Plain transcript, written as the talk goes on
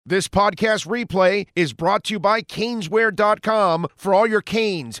This podcast replay is brought to you by Caneswear.com. For all your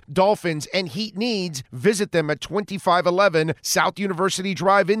Canes, Dolphins, and Heat needs, visit them at 2511 South University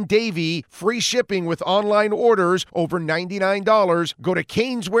Drive in Davie. Free shipping with online orders over $99. Go to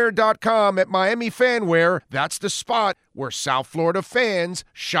Caneswear.com at Miami Fanwear. That's the spot where South Florida fans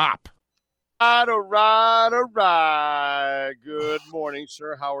shop. All right. Good morning,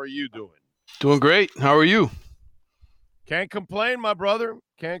 sir. How are you doing? Doing great. How are you? Can't complain, my brother.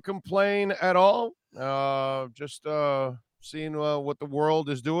 Can't complain at all. Just seeing what the world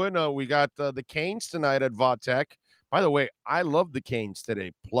is doing. We got the Canes tonight at Vautech. By the way, I love the Canes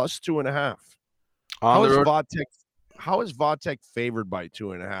today, plus 2.5. How is Vautech favored by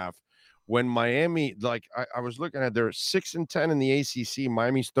 2.5? When Miami, I was looking at, they're 6-10 in the ACC.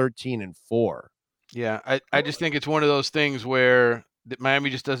 Miami's 13-4. Yeah, I just think it's one of those things where Miami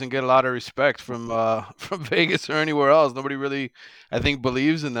just doesn't get a lot of respect from Vegas or anywhere else. Nobody really, I think,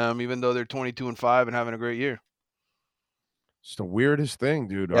 believes in them, even though they're 22-5 and having a great year. It's the weirdest thing,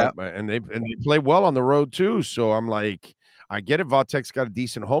 dude. Yeah. And they play well on the road too. So I'm like, I get it. Vautech's got a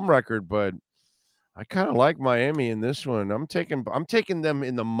decent home record, but I kind of like Miami in this one. I'm taking them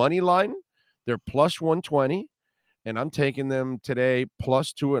in the money line. They're plus 120, and I'm taking them today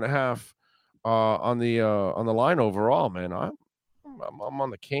plus 2.5 on the line overall. Man, I'm on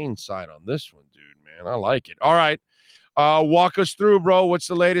the Cane side on this one, dude. Man, I like it. All right, walk us through, bro. What's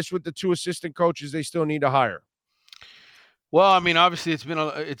the latest with the 2 assistant coaches they still need to hire? Well, I mean, obviously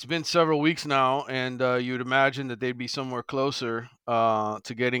it's been several weeks now, and you'd imagine that they'd be somewhere closer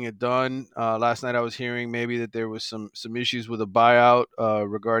to getting it done. Last night I was hearing maybe that there was some issues with a buyout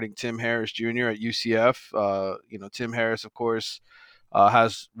regarding Tim Harris Jr. at UCF. Tim Harris, of course,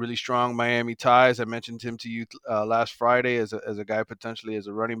 has really strong Miami ties. I mentioned him to you last Friday as a guy potentially as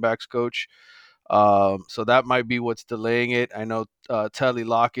a running backs coach. So that might be what's delaying it. I know Telly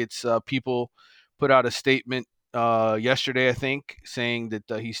Lockett's people put out a statement yesterday, I think, saying that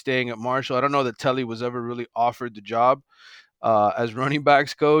he's staying at Marshall. I don't know that Telly was ever really offered the job as running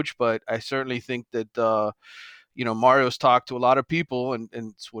backs coach, but I certainly think that Mario's talked to a lot of people, and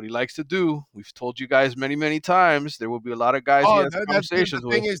it's what he likes to do. We've told you guys many, many times there will be a lot of guys he has conversations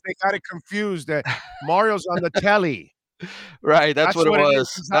with. The thing is, they got it confused that Mario's on the telly. Right, that's what it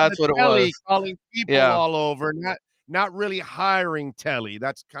was. That's what it was. Calling people all over, not really hiring Telly.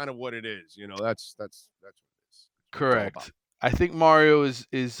 That's kind of what it is. That's what it is. Correct. I think Mario is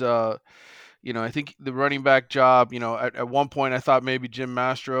I think the running back job, at one point I thought maybe Jim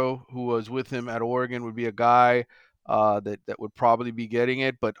Mastro, who was with him at Oregon, would be a guy that would probably be getting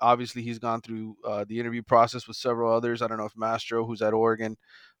it. But obviously he's gone through the interview process with several others. I don't know if Mastro, who's at Oregon,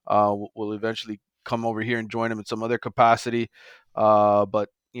 will eventually come over here and join him in some other capacity. But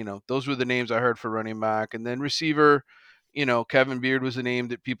those were the names I heard for running back. And then receiver, Kevin Beard was a name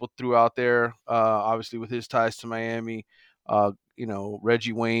that people threw out there, obviously with his ties to Miami.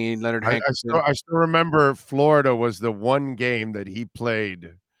 Reggie Wayne, Leonard Hankerson. I still remember Florida was the one game that he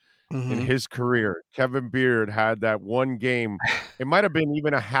played in his career. Kevin Beard had that one game. It might have been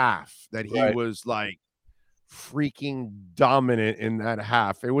even a half that he was like freaking dominant in that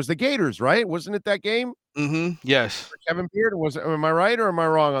half. It was the Gators, right? Wasn't it that game? Yes. For Kevin Beard, am I right or am I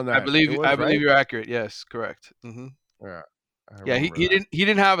wrong on that? I believe you're accurate. Yes, correct. Yeah. Yeah, he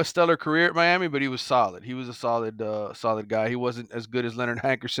didn't have a stellar career at Miami, but he was solid. He was a solid guy. He wasn't as good as Leonard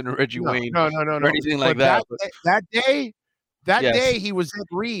Hankerson or Reggie Wayne or anything like that. That day he was Ed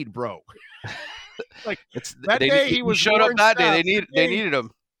Reed, bro. He showed up that day. They needed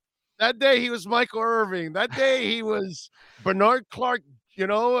him. That day he was Michael Irving. That day he was Bernard Clark.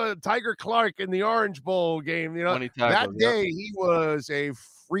 Tiger Clark in the Orange Bowl game. That day he was a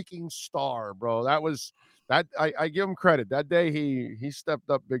freaking star, bro. That was. I give him credit. That day he stepped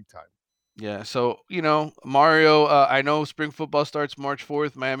up big time. Yeah, so Mario. I know spring football starts March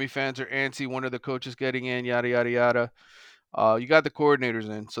 4th. Miami fans are antsy. One of the coaches getting in. Yada yada yada. You got the coordinators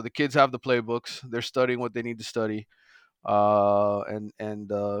in, so the kids have the playbooks. They're studying what they need to study. Again,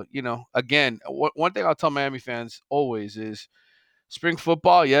 one thing I'll tell Miami fans always is spring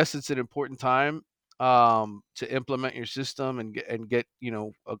football. Yes, it's an important time to implement your system and get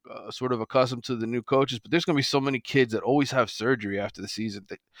sort of accustomed to the new coaches. But there's going to be so many kids that always have surgery after the season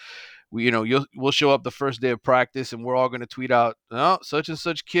that we'll show up the first day of practice and we're all going to tweet out, "No, such and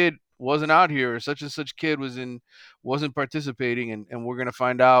such kid wasn't out here, or such and such kid wasn't participating," and we're going to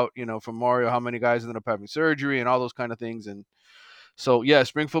find out from Mario how many guys ended up having surgery and all those kind of things. And so, yeah,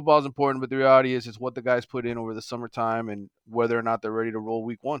 spring football is important, but the reality is it's what the guys put in over the summertime and whether or not they're ready to roll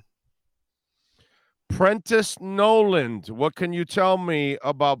week one. Prentice Noland, what can you tell me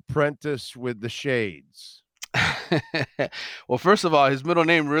about Prentice with the Shades? Well, first of all, his middle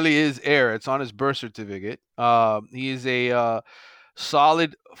name really is Air. It's on his birth certificate. He is a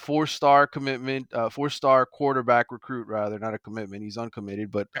solid four-star quarterback recruit, rather, not a commitment. He's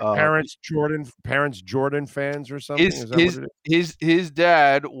uncommitted, but Parents Jordan fans or something. his Is that what his it is? his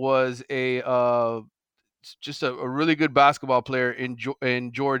dad was just a really good basketball player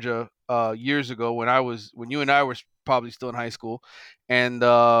in Georgia years ago when you and I were probably still in high school, and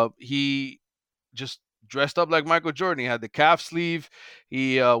he just dressed up like Michael Jordan. He had the calf sleeve.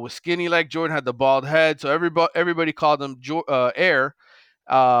 He was skinny like Jordan, had the bald head. So everybody called him Air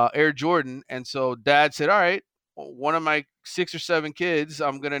Jordan. And so Dad said, "All right, one of my 6 or 7 kids,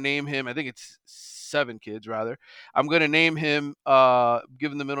 I'm gonna name him. I think it's 7 kids rather. I'm gonna name him,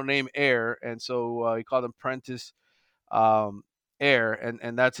 give him the middle name Air." And so he called him Prentice um, Air,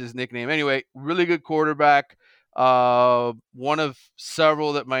 and that's his nickname. Anyway, really good quarterback. One of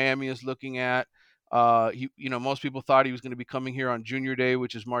several that Miami is looking at. Most people thought he was going to be coming here on Junior Day,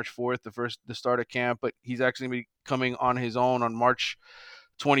 which is March 4th, the start of camp, but he's actually going to be coming on his own on March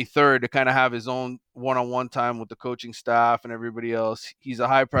 23rd to kind of have his own one-on-one time with the coaching staff and everybody else. He's a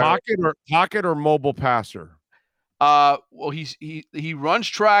high priority. Pocket or mobile passer? Well, he runs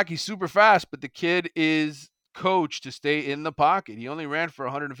track. He's super fast, but the kid is coached to stay in the pocket. He only ran for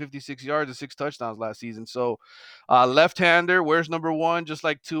 156 yards and 6 touchdowns last season. So, left-hander, wears number one, just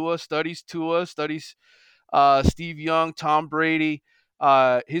like Tua, studies Steve Young, Tom Brady.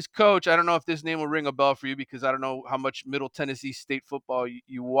 His coach, I don't know if this name will ring a bell for you because I don't know how much Middle Tennessee State football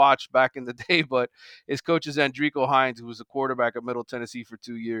you watched back in the day, but his coach is Andrico Hines, who was a quarterback at Middle Tennessee for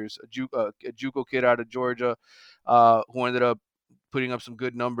 2 years, a JUCO kid out of Georgia, who ended up putting up some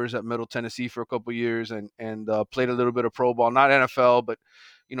good numbers at Middle Tennessee for a couple years and played a little bit of pro ball, not NFL, but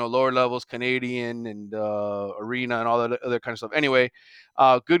lower levels, Canadian and arena and all that other kind of stuff. Anyway,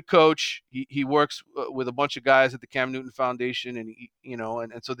 good coach. He works with a bunch of guys at the Cam Newton Foundation, and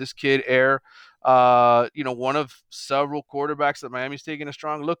and so this kid Air, one of several quarterbacks that Miami's taking a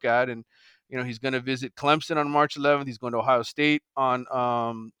strong look at, and he's going to visit Clemson on March 11th. He's going to Ohio State on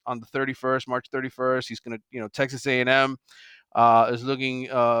the 31st, March 31st. He's going to Texas A&M. Is looking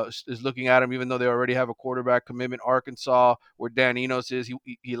at him, even though they already have a quarterback commitment. Arkansas, where Dan Enos is,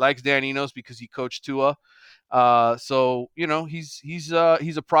 he likes Dan Enos because he coached Tua. So he's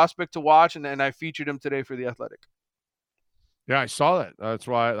a prospect to watch, and I featured him today for the Athletic. Yeah, I saw that. That's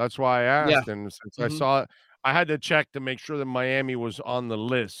why I Yeah. asked, and since I hmm saw it, I had to check to make sure that Miami was on the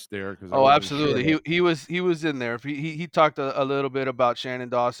list there because I Oh, wasn't sure. absolutely. He was in there. He talked a little bit about Shannon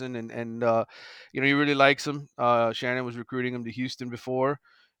Dawson, and he really likes him. Shannon was recruiting him to Houston before,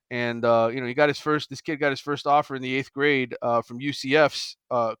 and this kid got his first offer in the 8th grade from UCF's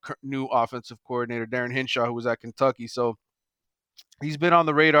new offensive coordinator Darren Hinshaw, who was at Kentucky. So he's been on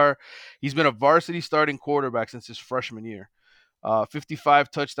the radar. He's been a varsity starting quarterback since his freshman year. 55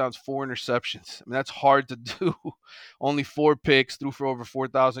 touchdowns, 4 interceptions. I mean, that's hard to do. Only 4 picks, threw for over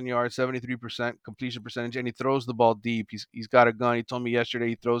 4,000 yards, 73% completion percentage, and he throws the ball deep. He's got a gun. He told me yesterday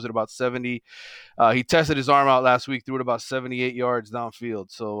he throws it about 70. He tested his arm out last week, threw it about 78 yards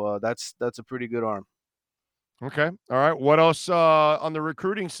downfield. So that's a pretty good arm. Okay, all right. What else on the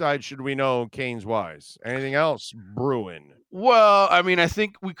recruiting side should we know, Canes wise? Anything else brewing? Well, I mean, I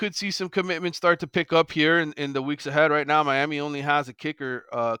think we could see some commitments start to pick up here in the weeks ahead. Right now, Miami only has a kicker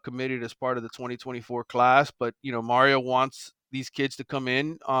committed as part of the 2024 class, but Mario wants these kids to come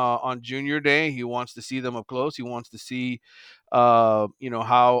in on Junior Day. He wants to see them up close. He wants to see, how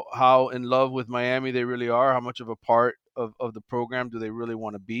in love with Miami they really are. How much of a part of the program do they really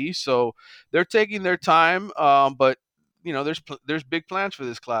want to be? So they're taking their time, but there's big plans for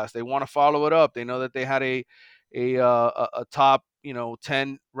this class. They want to follow it up. They know that they had a top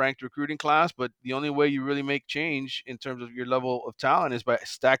 10 ranked recruiting class, but the only way you really make change in terms of your level of talent is by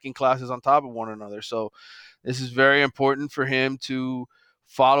stacking classes on top of one another. So this is very important for him to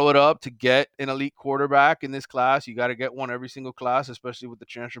follow it up, to get an elite quarterback in this class. You got to get one every single class, especially with the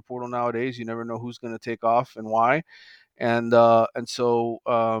transfer portal nowadays. You never know who's going to take off and why. And so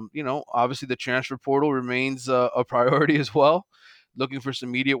obviously the transfer portal remains a priority as well. Looking for some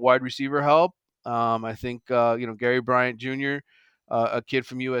immediate wide receiver help. I think Gary Bryant Jr., a kid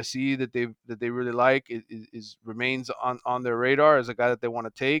from USC that they really like, remains on their radar as a guy that they want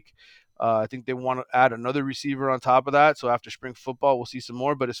to take. I think they want to add another receiver on top of that. So after spring football, we'll see some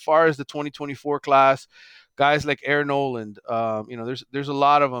more. But as far as the 2024 class, guys like Air Noland, there's a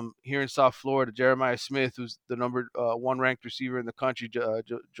lot of them here in South Florida. Jeremiah Smith, who's the number 1 ranked receiver in the country,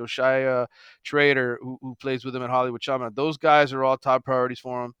 Josiah Trader, who plays with him at Hollywood Chapman. Those guys are all top priorities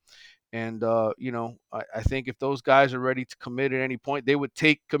for him. And, I think if those guys are ready to commit at any point, they would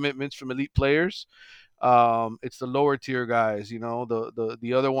take commitments from elite players. It's the lower tier guys,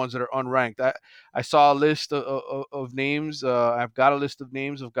 the other ones that are unranked. I saw a list of names. I've got a list of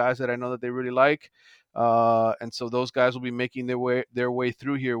names of guys that I know that they really like. And so those guys will be making their way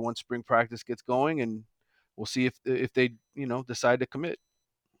through here once spring practice gets going, and we'll see if they decide to commit.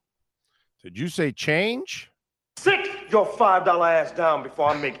 Did you say change? Sit your $5 ass down before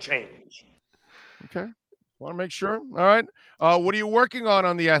I make change. Okay. Want to make sure. All right. What are you working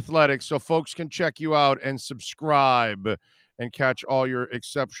on The Athletic so folks can check you out and subscribe and catch all your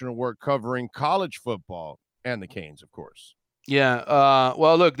exceptional work covering college football and the Canes, of course? Yeah.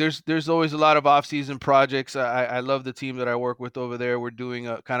 Well, look, there's always a lot of off-season projects. I love the team that I work with over there. We're doing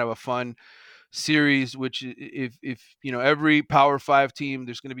a kind of a fun series, which if every Power 5 team,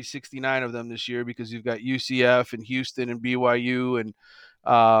 there's going to be 69 of them this year, because you've got UCF and Houston and BYU and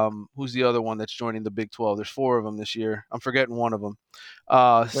who's the other one that's joining the Big 12? There's 4 of them this year. I'm forgetting one of them.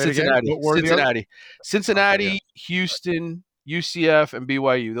 Cincinnati, Houston, UCF, and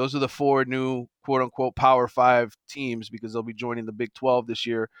BYU. Those are the 4 new quote unquote Power 5 teams, because they'll be joining the Big 12 this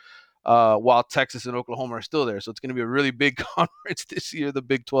year. While Texas and Oklahoma are still there. So it's going to be a really big conference this year, the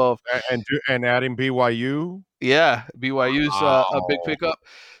Big 12. And adding BYU? Yeah, BYU's a big pickup.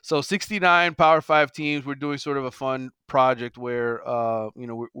 So 69 Power 5 teams. We're doing sort of a fun project where,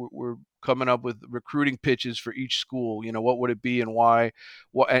 we're coming up with recruiting pitches for each school. What would it be and why?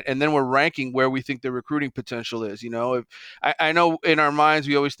 And then we're ranking where we think the recruiting potential is. I know in our minds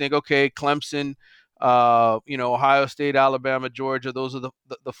we always think, okay, Clemson, Ohio State, Alabama, Georgia, those are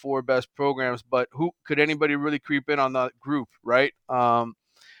the 4 best programs, but who could anybody really creep in on that group, right? And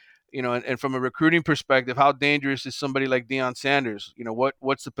from a recruiting perspective, how dangerous is somebody like Deion Sanders?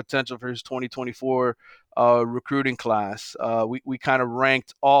 What's the potential for his 2024 recruiting class? We kind of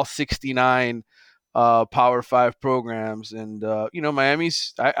ranked all 69 Power 5 programs, and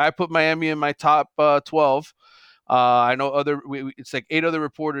Miami's. I put Miami in my top 12. I know it's like 8 other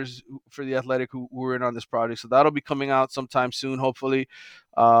reporters for The Athletic who were in on this project. So that'll be coming out sometime soon, hopefully.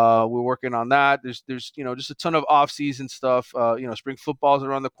 We're working on that. There's just a ton of off-season stuff. Spring football's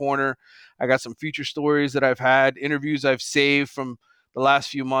around the corner. I got some feature stories that I've had, interviews I've saved from the last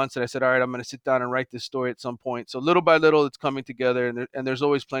few months, and I said, all right, I'm going to sit down and write this story at some point. So little by little, it's coming together, and there's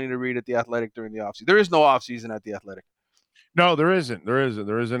always plenty to read at The Athletic during the off-season. There is no off-season at The Athletic. No, there isn't. There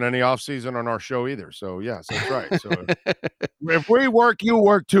isn't any off season on our show either. So yes, that's right. So if we work, you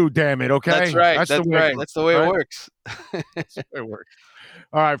work too. Damn it. Okay. That's right. That's the way it works. That's the way it works.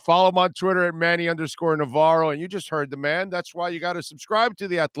 All right. Follow him on Twitter at Manny_Navarro. And you just heard the man. That's why you got to subscribe to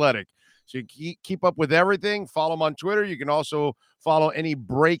The Athletic. So you keep up with everything. Follow him on Twitter. You can also follow any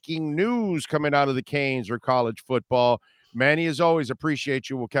breaking news coming out of the Canes or college football. Manny, as always, appreciate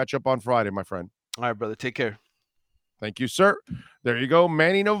you. We'll catch up on Friday, my friend. All right, brother. Take care. Thank you, sir. There you go,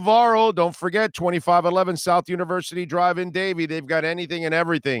 Manny Navarro. Don't forget, 2511 South University Drive in Davie. They've got anything and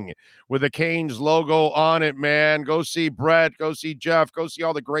everything with the Canes logo on it, man. Go see Brett. Go see Jeff. Go see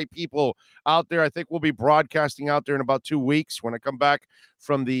all the great people out there. I think we'll be broadcasting out there in about 2 weeks when I come back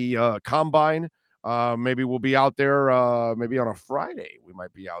from the Combine. Maybe we'll be out there maybe on a Friday. We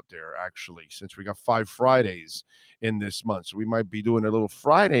might be out there, actually, since we got 5 Fridays in this month. So we might be doing a little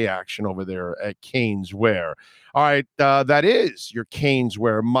Friday action over there at Caneswear. All right, that is your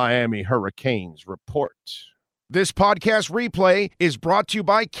Caneswear Miami Hurricanes report. This podcast replay is brought to you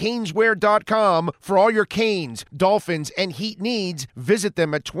by Caneswear.com. For all your Canes, Dolphins, and Heat needs, visit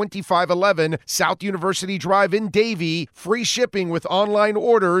them at 2511 South University Drive in Davie. Free shipping with online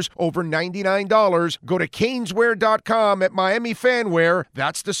orders over $99. Go to Caneswear.com at Miami Fanwear.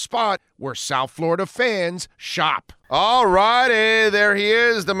 That's the spot where South Florida fans shop. All righty, there he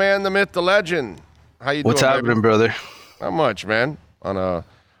is, the man, the myth, the legend. How you doing? What's happening, brother? Not much, man. On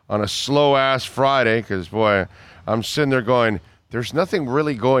a slow-ass Friday, because, boy, I'm sitting there going, there's nothing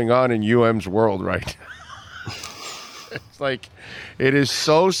really going on in UM's world right now. It's like, it is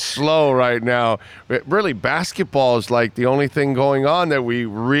so slow right now. Really, basketball is like the only thing going on that we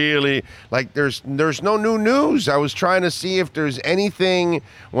really, like, there's no new news. I was trying to see if there's anything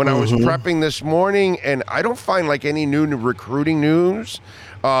when I was prepping this morning, and I don't find, like, any new recruiting news.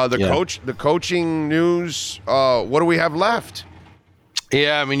 The coaching news, what do we have left?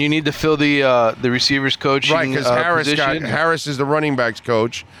 Yeah, I mean, you need to fill the receivers coaching right, because Harris is the running backs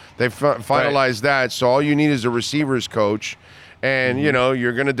coach. They finalized that, so all you need is a receivers coach. And,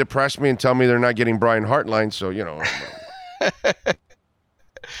 you're going to depress me and tell me they're not getting Brian Hartline, so,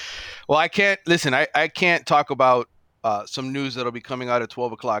 Well, I can't talk about some news that'll be coming out at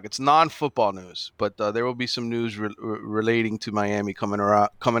 12 o'clock. It's non-football news, but there will be some news relating to Miami coming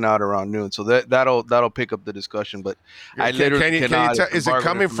out around noon. So that'll pick up the discussion. But I literally cannot. Is it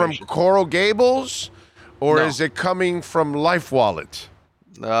coming from Coral Gables? or No. is it coming from Life Wallet?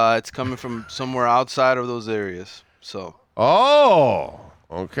 It's coming from somewhere outside of those areas. So. Oh,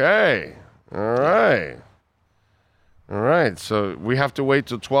 okay. All right. All right. So we have to wait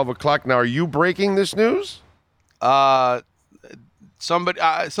till 12 o'clock. Now, are you breaking this news? Somebody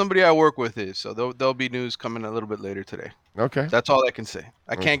I work with is, so there'll be news coming a little bit later today. Okay. That's all I can say.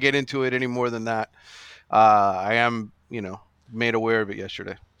 I can't get into it any more than that. I am, made aware of it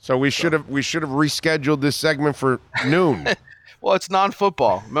yesterday. So we should have rescheduled this segment for noon. Well, it's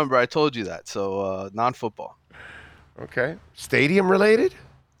non-football. Remember, I told you that. So non-football. Okay. Stadium related?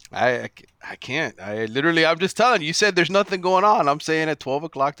 I can't. I'm just telling you. You said there's nothing going on. I'm saying at 12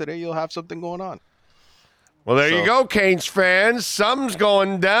 o'clock today, you'll have something going on. Well, there you go, Canes fans. Something's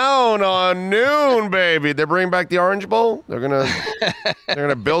going down on noon, baby. They're bringing back the Orange Bowl. They're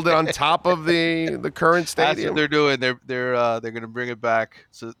gonna build it on top of the current stadium. That's what they're doing. They're gonna bring it back.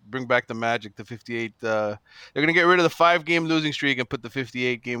 So bring back the magic. The 58. They're gonna get rid of the 5-game losing streak and put the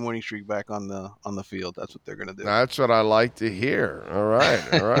 58-game winning streak back on the field. That's what they're gonna do. That's what I like to hear. All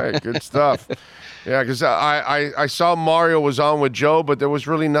right, good stuff. Yeah, because I saw Mario was on with Joe, but there was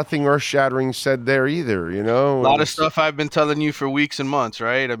really nothing earth-shattering said there either. A lot of stuff I've been telling you for weeks and months,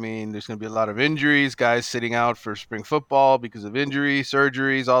 right? I mean, there's going to be a lot of injuries, guys sitting out for spring football because of injuries,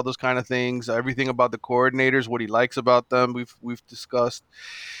 surgeries, all those kind of things. Everything about the coordinators, what he likes about them, we've discussed.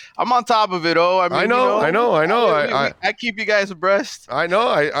 I'm on top of it. I know. I keep you guys abreast. I know.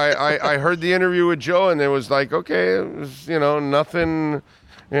 I heard the interview with Joe, and it was like, okay, it was, nothing,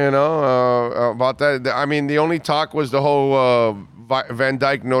 about that. I mean, the only talk was the whole Van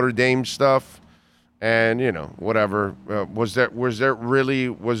Dyke Notre Dame stuff. And whatever. Was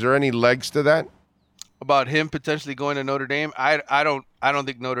there any legs to that? About him potentially going to Notre Dame? I don't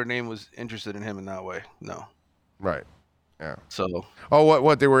think Notre Dame was interested in him in that way. No. Right. Yeah. So. Oh,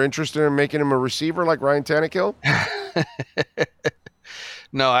 what they were interested in making him a receiver like Ryan Tannehill?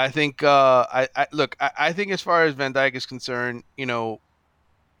 No, I think. I think as far as Van Dyke is concerned,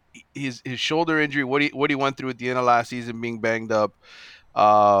 his shoulder injury, what he went through at the end of last season, being banged up,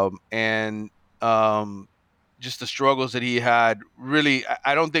 and just the struggles that he had. Really,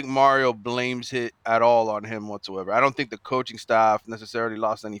 I don't think Mario blames it at all on him whatsoever. I don't think the coaching staff necessarily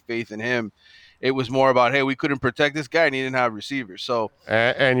lost any faith in him. It was more about, hey, we couldn't protect this guy and he didn't have receivers. So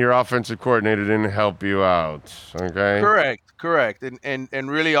and your offensive coordinator didn't help you out. Okay. Correct.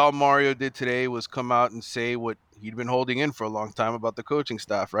 And really all Mario did today was come out and say what he'd been holding in for a long time about the coaching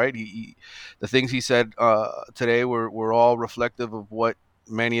staff, right? The things he said today were all reflective of what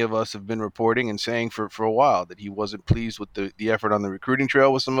many of us have been reporting and saying for a while, that he wasn't pleased with the effort on the recruiting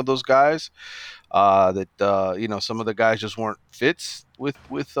trail with some of those guys, that some of the guys just weren't fits with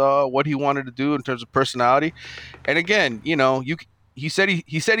what he wanted to do in terms of personality. And again, he said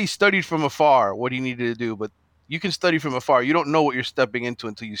he studied from afar what he needed to do, but you can study from afar. You don't know what you're stepping into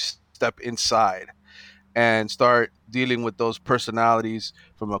until you step inside and start dealing with those personalities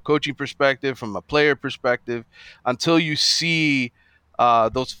from a coaching perspective, from a player perspective, until you see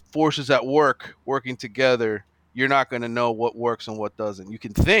those forces at working together. You're not going to know what works and what doesn't. You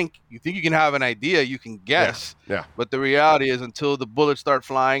think you can have an idea, you can guess, yeah. But the reality is, until the bullets start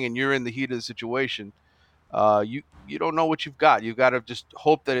flying and you're in the heat of the situation, you don't know what you've got. You've got to just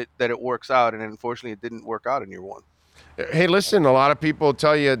hope that it works out. And unfortunately, it didn't work out in year one. Hey, listen, a lot of people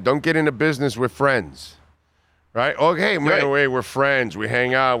tell you, don't get into business with friends. Right? Okay, man, we're friends. We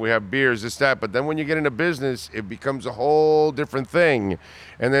hang out. We have beers, this, that. But then when you get into business, it becomes a whole different thing.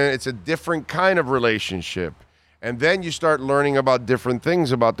 And then it's a different kind of relationship. And then you start learning about different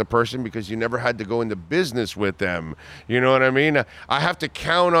things about the person because you never had to go into business with them. You know what I mean? I have to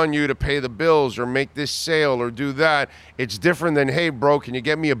count on you to pay the bills or make this sale or do that. It's different than, hey, bro, can you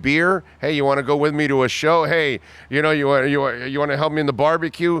get me a beer? Hey, you want to go with me to a show? Hey, you want to help me in the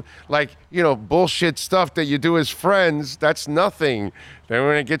barbecue? Like, bullshit stuff that you do as friends, that's nothing. Then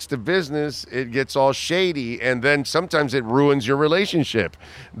when it gets to business, it gets all shady, and then sometimes it ruins your relationship,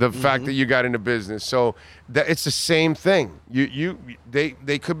 the fact that you got into business. So it's the same thing.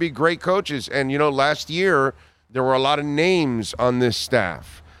 They could be great coaches. And, last year, there were a lot of names on this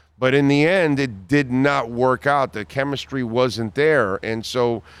staff. But in the end, it did not work out. The chemistry wasn't there. And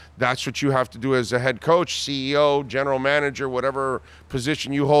so that's what you have to do as a head coach, CEO, general manager, whatever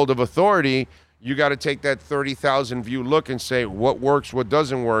position you hold of authority. You got to take that 30,000 view look and say what works, what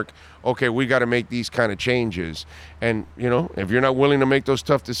doesn't work. Okay, we got to make these kind of changes. And, if you're not willing to make those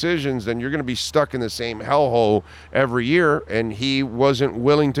tough decisions, then you're going to be stuck in the same hellhole every year. And he wasn't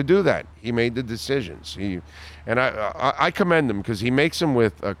willing to do that. He made the decisions. I commend him because he makes them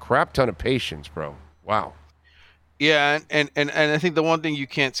with a crap ton of patience, bro. Wow. Yeah, and I think the one thing you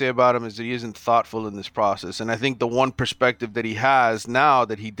can't say about him is that he isn't thoughtful in this process. And I think the one perspective that he has now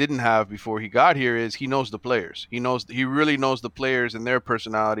that he didn't have before he got here is he knows the players. He really knows the players and their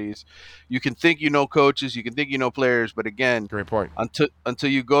personalities. You can think you know coaches, you can think you know players, but again, Great point. until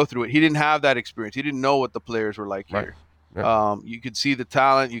you go through it, he didn't have that experience. He didn't know what the players were like Right. here. Yeah. You can see the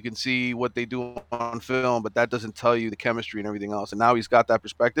talent, you can see what they do on film, but that doesn't tell you the chemistry and everything else. And now he's got that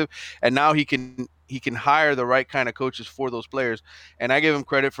perspective, and now he can hire the right kind of coaches for those players. And I give him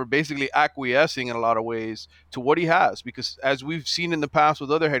credit for basically acquiescing in a lot of ways to what he has, because as we've seen in the past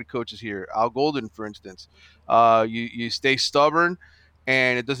with other head coaches here, Al Golden, for instance, you stay stubborn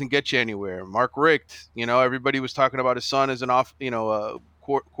and it doesn't get you anywhere. Mark Richt, everybody was talking about his son as an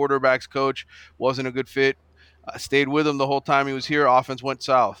quarterbacks coach, wasn't a good fit. Stayed with him the whole time he was here. Offense went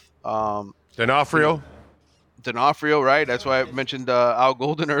south. D'Onofrio. D'Onofrio, right? That's why I mentioned Al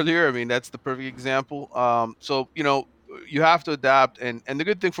Golden earlier. I mean, that's the perfect example. So you have to adapt, and the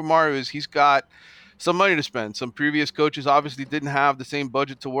good thing for Mario is he's got some money to spend. Some previous coaches obviously didn't have the same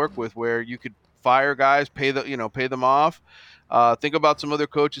budget to work with, where you could fire guys, pay them off. Think about some other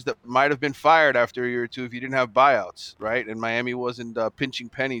coaches that might have been fired after a year or two if you didn't have buyouts, right? And Miami wasn't pinching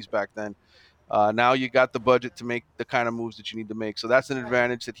pennies back then. Now you got the budget to make the kind of moves that you need to make. So that's an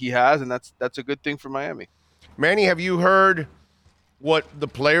advantage that he has, and that's a good thing for Miami. Manny, have you heard what the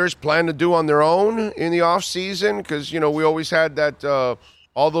players plan to do on their own in the offseason? Because, we always had that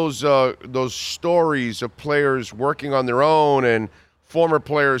all those stories of players working on their own and former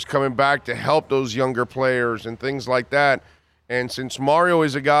players coming back to help those younger players and things like that. And since Mario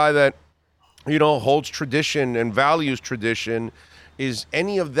is a guy that, holds tradition and values tradition, is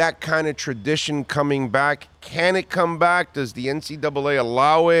any of that kind of tradition coming back? Can it come back? Does the NCAA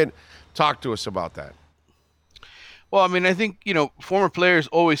allow it? Talk to us about that. Well, I mean, I think, former players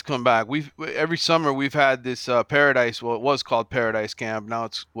always come back. Every summer we've had this Paradise. Well, it was called Paradise Camp. Now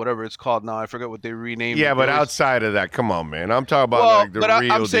it's whatever it's called now. I forget what they renamed it. Yeah, but outside of that, come on, man. I'm talking about the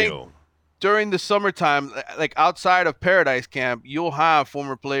real I'm saying, deal. During the summertime, like outside of Paradise Camp, you'll have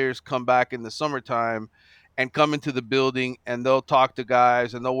former players come back in the summertime and come into the building, and they'll talk to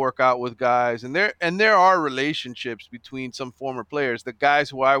guys and they'll work out with guys. And there are relationships between some former players. The guys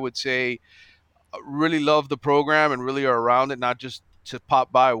who I would say really love the program and really are around it, not just to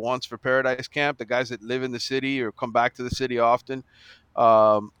pop by once for Paradise Camp. The guys that live in the city or come back to the city often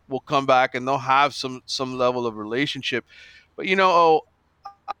will come back, and they'll have some level of relationship. But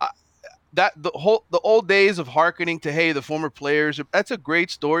that the old days of hearkening to, hey, the former players, that's a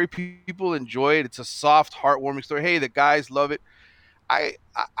great story. People enjoy it. It's a soft, heartwarming story. Hey, the guys love it. I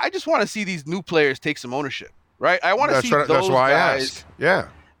just want to see these new players take some ownership, right? I want to see those that's why guys. I asked. Yeah.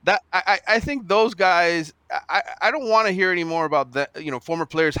 That I think those guys, I don't want to hear any more about that, former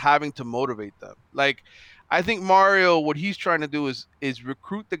players having to motivate them. Like, I think Mario, what he's trying to do is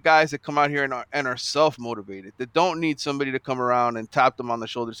recruit the guys that come out here and are self-motivated, that don't need somebody to come around and tap them on the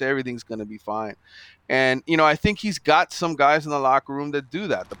shoulder, say everything's going to be fine. And, I think he's got some guys in the locker room that do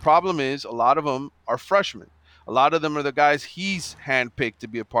that. The problem is a lot of them are freshmen. A lot of them are the guys he's handpicked to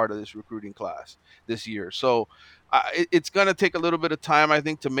be a part of this recruiting class this year. So it's going to take a little bit of time, I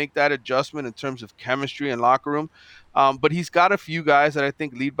think, to make that adjustment in terms of chemistry and locker room. But he's got a few guys that I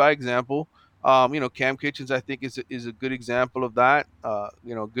think lead by example. Cam Kitchens, I think, is a good example of that.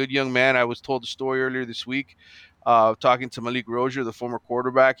 Good young man. I was told a story earlier this week, talking to Malik Rozier, the former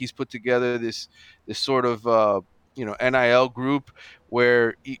quarterback. He's put together this sort of NIL group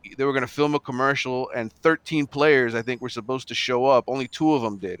where they were going to film a commercial, and 13 players, I think, were supposed to show up. Only 2 of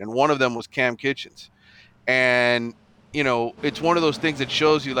them did, and one of them was Cam Kitchens. And it's one of those things that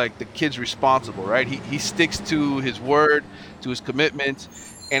shows you, like, the kid's responsible, right? He sticks to his word, to his commitments,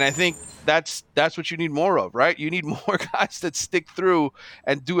 and I think that's what you need more of, right? You need more guys that stick through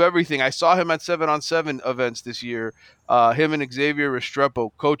and do everything. I saw him at 7-on-7 events this year, him and Xavier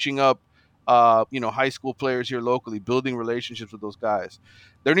Restrepo coaching up high school players here locally, building relationships with those guys.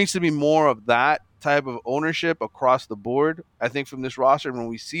 There needs to be more of that type of ownership across the board, I think, from this roster. And when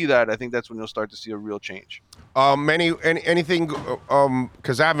we see that, I think that's when you'll start to see a real change. Anything,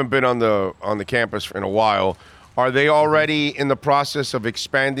 because I haven't been on the campus in a while. Are they already in the process of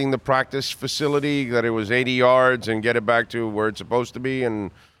expanding the practice facility, that it was 80 yards, and get it back to where it's supposed to be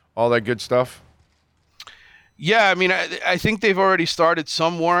and all that good stuff? Yeah, I mean, I think they've already started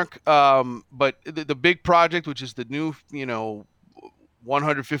some work, but the big project, which is the new,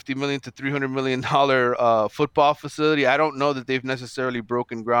 $150 million to $300 million football facility, I don't know that they've necessarily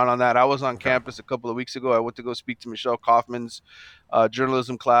broken ground on that. I was on campus a couple of weeks ago. I went to go speak to Michelle Kaufman's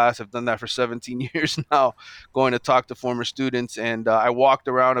journalism class. I've done that for 17 years now, going to talk to former students. And I walked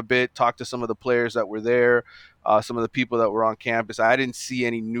around a bit, talked to some of the players that were there. some of the people that were on campus. I didn't see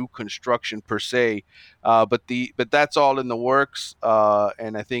any new construction per se, but that's all in the works.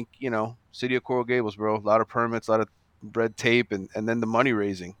 And I think, City of Coral Gables, bro, a lot of permits, a lot of red tape, and then the money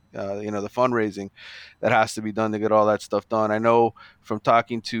raising, the fundraising that has to be done to get all that stuff done. I know from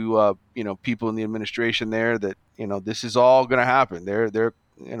talking to people in the administration there that this is all going to happen.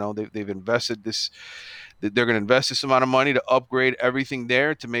 They've invested this. They're going to invest this amount of money to upgrade everything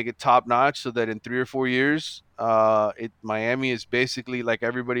there to make it top notch, so that in 3 or 4 years, Miami is basically like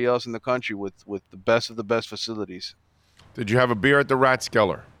everybody else in the country with the best of the best facilities. Did you have a beer at the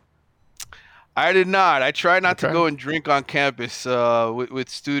Rathskeller? I did not. I try not to go and drink on campus with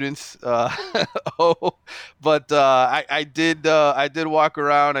students. But I did walk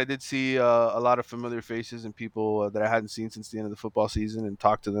around. I did see a lot of familiar faces and people that I hadn't seen since the end of the football season, and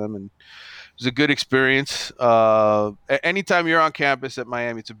talk to them. And it was a good experience. Anytime you're on campus at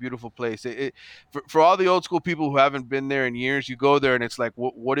Miami, it's a beautiful place. For all the old school people who haven't been there in years, you go there and it's like,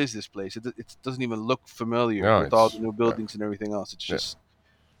 what is this place? It doesn't even look familiar with all the new buildings and everything else. It's just...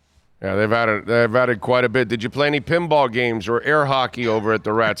 Yeah, they've added quite a bit. Did you play any pinball games or air hockey over at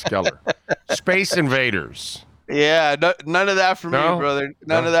the Rathskeller? Space Invaders. Yeah, none of that for me, brother.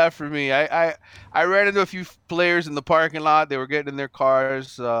 None of that for me. I ran into a few players in the parking lot. They were getting in their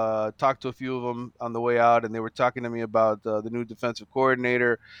cars. Talked to a few of them on the way out, and they were talking to me about the new defensive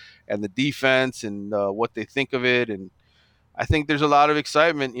coordinator and the defense and what they think of it. And I think there's a lot of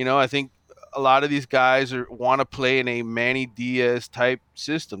excitement. I think a lot of these guys want to play in a Manny Diaz type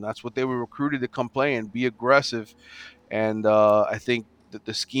system. That's what they were recruited to come play and be aggressive. And I think that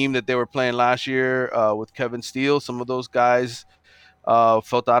the scheme that they were playing last year with Kevin Steele, some of those guys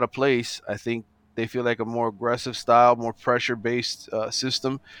felt out of place. I think they feel like a more aggressive style, more pressure-based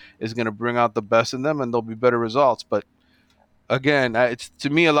system is going to bring out the best in them, and there'll be better results. But again, to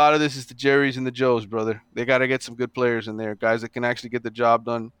me, a lot of this is the Jerrys and the Joes, brother. They got to get some good players in there, guys that can actually get the job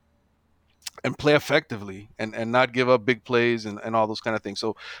done and play effectively and not give up big plays and all those kind of things.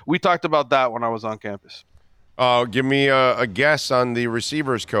 So we talked about that when I was on campus. Give me a guess on the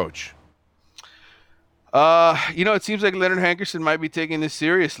receivers coach. It seems like Leonard Hankerson might be taking this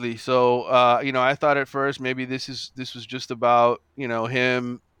seriously. So, I thought at first maybe this was just about,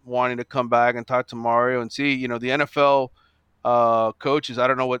 him wanting to come back and talk to Mario and see, the NFL coaches. I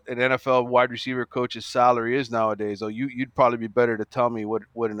don't know what an NFL wide receiver coach's salary is nowadays. So you'd probably be better to tell me what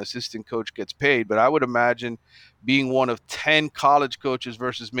an assistant coach gets paid. But I would imagine being one of 10 college coaches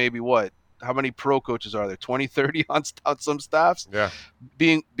versus maybe how many pro coaches are there? 20, 30 on some staffs? Yeah.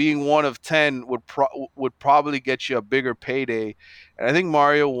 Being one of 10 would probably get you a bigger payday. And I think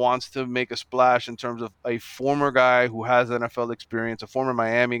Mario wants to make a splash in terms of a former guy who has NFL experience, a former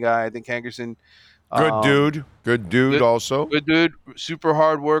Miami guy. I think Hankerson. Good dude also. Good dude, super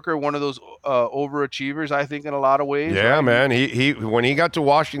hard worker, one of those overachievers, I think, in a lot of ways. Yeah, right? Man. He when he got to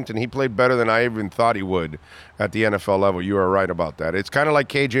Washington, he played better than I even thought he would at the NFL level. You are right about that. It's kind of like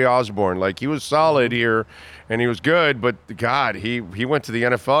KJ Osborne. Like, he was solid here and he was good, but God, he went to the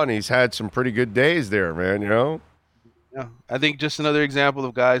NFL and he's had some pretty good days there, man, Yeah. I think just another example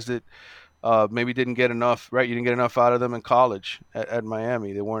of guys that maybe didn't get enough, right? You didn't get enough out of them in college at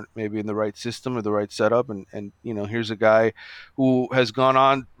Miami. They weren't maybe in the right system or the right setup. And here's a guy who has gone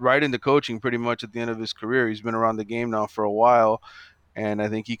on right into coaching pretty much at the end of his career. He's been around the game now for a while, and I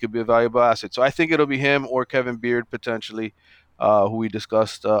think he could be a valuable asset. So I think it'll be him or Kevin Beard potentially, who we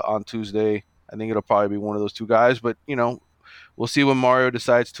discussed on Tuesday. I think it'll probably be one of those two guys, but we'll see when Mario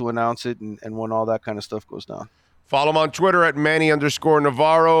decides to announce it and when all that kind of stuff goes down. Follow him on Twitter at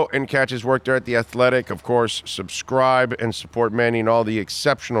Manny_Navarro and catch his work there at The Athletic. Of course, subscribe and support Manny and all the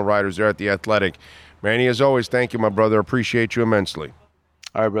exceptional writers there at The Athletic. Manny, as always, thank you, my brother. Appreciate you immensely.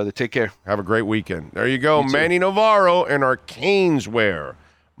 All right, brother. Take care. Have a great weekend. There you go. Manny Navarro and our Caneswear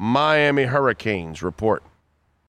Miami Hurricanes report.